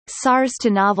SARS to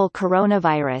novel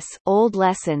coronavirus, old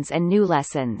lessons and new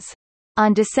lessons.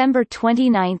 On December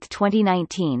 29,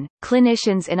 2019,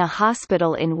 clinicians in a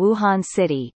hospital in Wuhan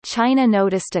City, China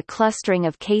noticed a clustering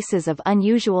of cases of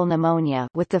unusual pneumonia,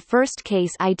 with the first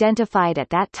case identified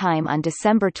at that time on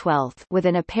December 12, with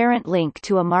an apparent link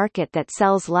to a market that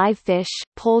sells live fish,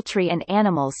 poultry and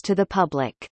animals to the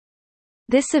public.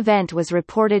 This event was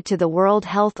reported to the World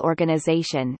Health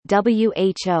Organization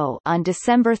 (WHO) on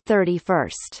December 31.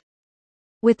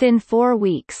 Within 4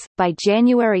 weeks, by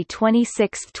January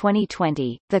 26,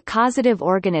 2020, the causative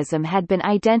organism had been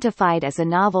identified as a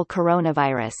novel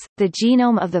coronavirus, the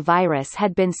genome of the virus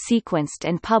had been sequenced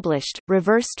and published,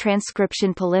 reverse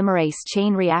transcription polymerase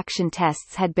chain reaction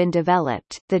tests had been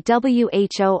developed, the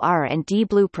WHO R&D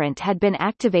blueprint had been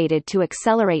activated to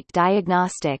accelerate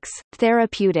diagnostics,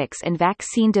 therapeutics and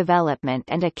vaccine development,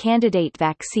 and a candidate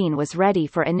vaccine was ready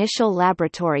for initial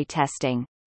laboratory testing.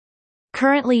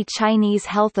 Currently, Chinese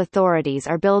health authorities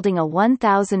are building a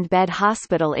 1,000-bed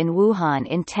hospital in Wuhan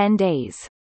in 10 days.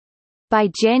 By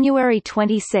January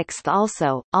 26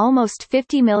 also, almost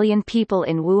 50 million people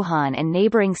in Wuhan and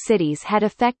neighboring cities had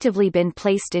effectively been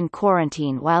placed in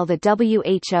quarantine, while the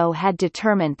WHO had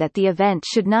determined that the event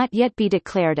should not yet be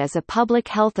declared as a public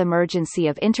health emergency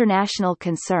of international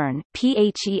concern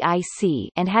 (PHEIC)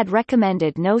 and had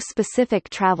recommended no specific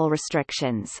travel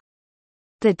restrictions.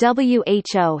 The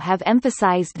WHO have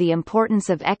emphasized the importance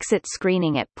of exit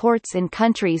screening at ports in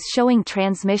countries showing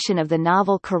transmission of the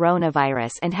novel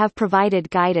coronavirus and have provided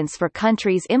guidance for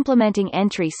countries implementing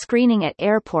entry screening at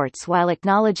airports, while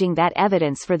acknowledging that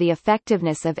evidence for the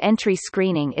effectiveness of entry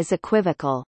screening is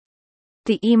equivocal.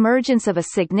 The emergence of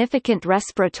a significant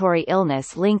respiratory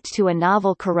illness linked to a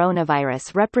novel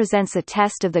coronavirus represents a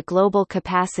test of the global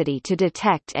capacity to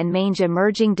detect and manage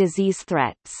emerging disease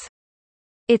threats.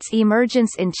 Its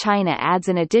emergence in China adds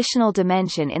an additional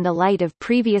dimension in the light of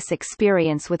previous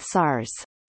experience with SARS.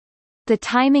 The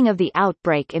timing of the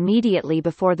outbreak immediately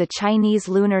before the Chinese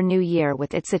Lunar New Year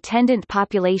with its attendant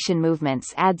population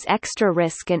movements adds extra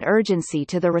risk and urgency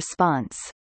to the response.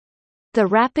 The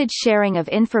rapid sharing of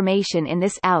information in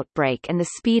this outbreak and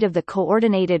the speed of the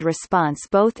coordinated response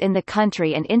both in the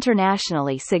country and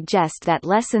internationally suggest that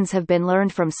lessons have been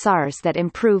learned from SARS that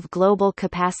improve global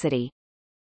capacity.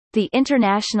 The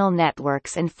international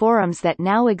networks and forums that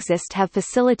now exist have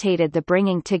facilitated the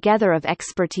bringing together of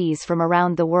expertise from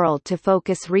around the world to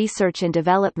focus research and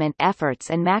development efforts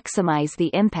and maximize the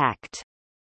impact.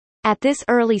 At this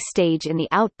early stage in the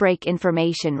outbreak,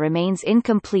 information remains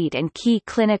incomplete and key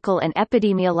clinical and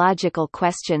epidemiological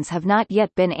questions have not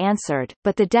yet been answered,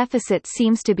 but the deficit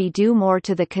seems to be due more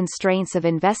to the constraints of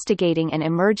investigating an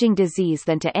emerging disease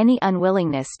than to any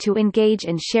unwillingness to engage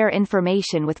and share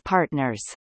information with partners.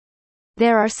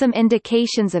 There are some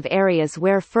indications of areas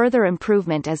where further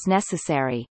improvement is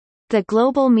necessary. The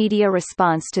global media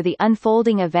response to the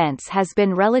unfolding events has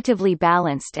been relatively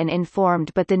balanced and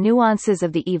informed, but the nuances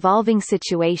of the evolving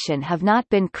situation have not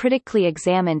been critically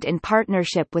examined in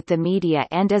partnership with the media,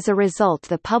 and as a result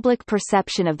the public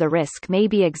perception of the risk may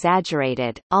be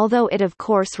exaggerated, although it of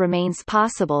course remains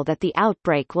possible that the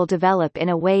outbreak will develop in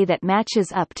a way that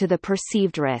matches up to the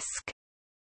perceived risk.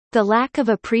 The lack of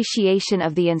appreciation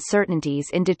of the uncertainties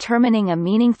in determining a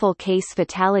meaningful case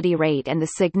fatality rate and the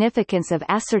significance of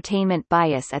ascertainment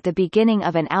bias at the beginning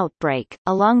of an outbreak,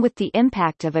 along with the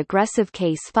impact of aggressive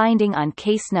case finding on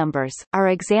case numbers, are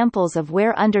examples of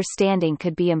where understanding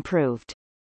could be improved.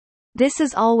 This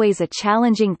is always a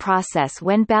challenging process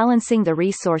when balancing the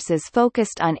resources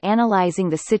focused on analyzing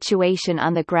the situation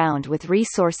on the ground with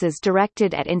resources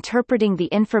directed at interpreting the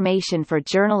information for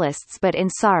journalists. But in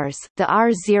SARS, the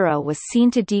R0 was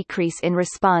seen to decrease in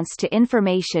response to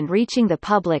information reaching the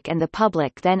public and the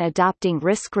public then adopting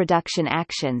risk reduction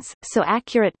actions, so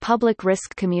accurate public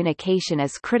risk communication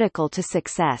is critical to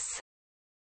success.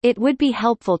 It would be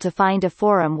helpful to find a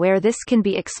forum where this can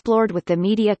be explored with the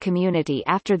media community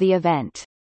after the event.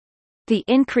 The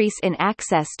increase in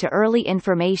access to early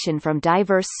information from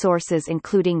diverse sources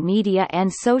including media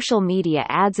and social media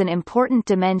adds an important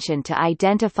dimension to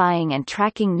identifying and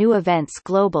tracking new events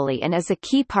globally and is a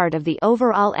key part of the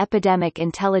overall epidemic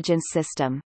intelligence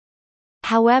system.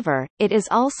 However, it is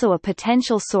also a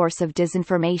potential source of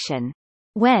disinformation.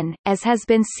 When, as has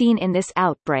been seen in this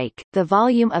outbreak, the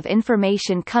volume of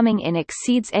information coming in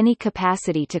exceeds any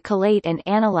capacity to collate and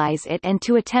analyze it and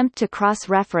to attempt to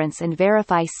cross-reference and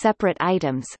verify separate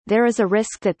items, there is a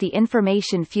risk that the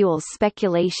information fuels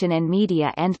speculation and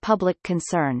media and public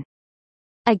concern.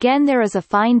 Again, there is a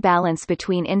fine balance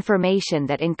between information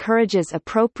that encourages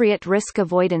appropriate risk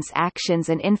avoidance actions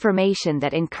and information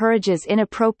that encourages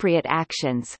inappropriate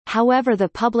actions. However, the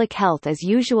public health is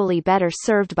usually better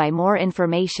served by more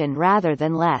information rather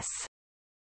than less.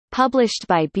 Published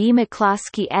by B.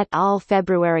 McCloskey et al.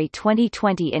 February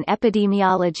 2020 in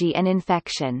Epidemiology and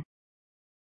Infection.